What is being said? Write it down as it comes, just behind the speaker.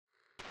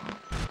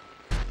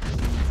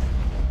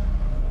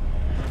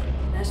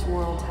This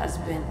world has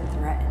been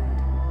threatened.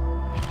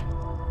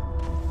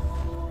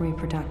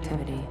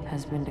 Reproductivity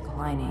has been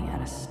declining at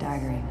a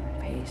staggering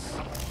pace.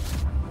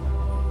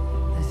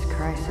 This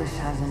crisis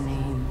has a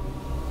name.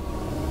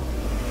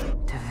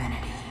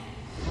 Divinity.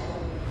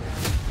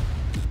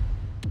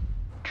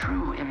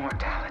 True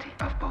immortality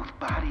of both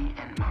body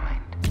and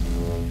mind.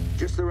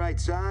 Just the right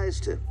size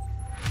to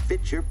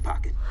fit your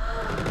pocket.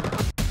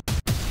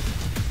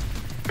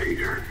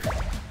 Bigger,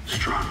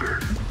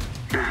 stronger,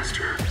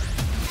 faster.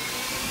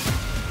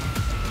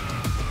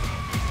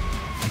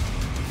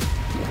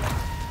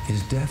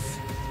 Is death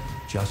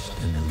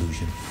just an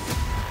illusion?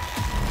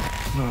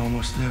 We're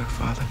almost there,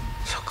 Father.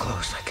 So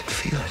close, I can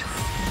feel it.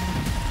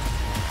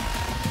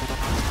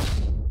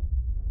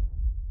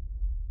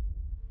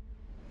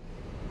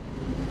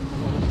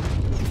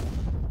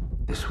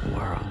 This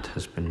world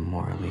has been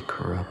morally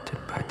corrupted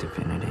by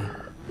divinity.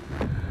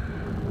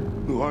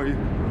 Who are you?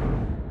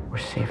 We're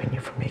saving you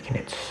from making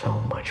it so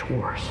much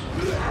worse.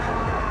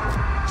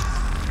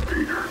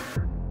 Bigger.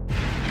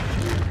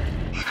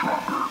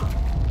 Stronger.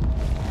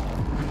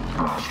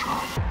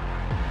 Faster.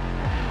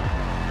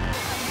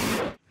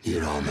 You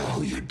don't know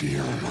who you're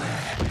dealing with.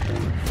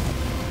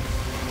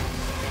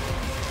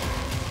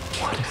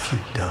 What have you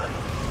done?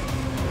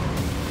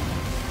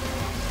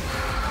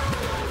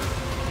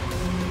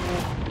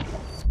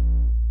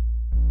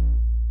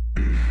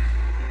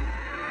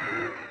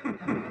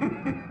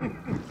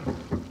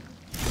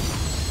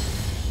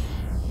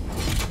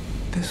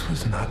 This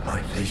was not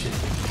my vision.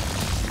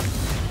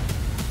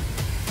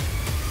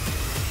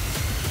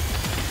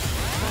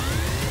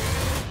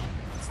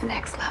 It's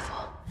next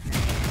level.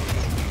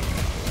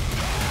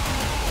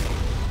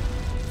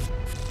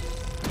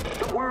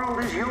 The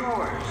world is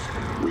yours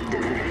with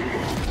Divinity.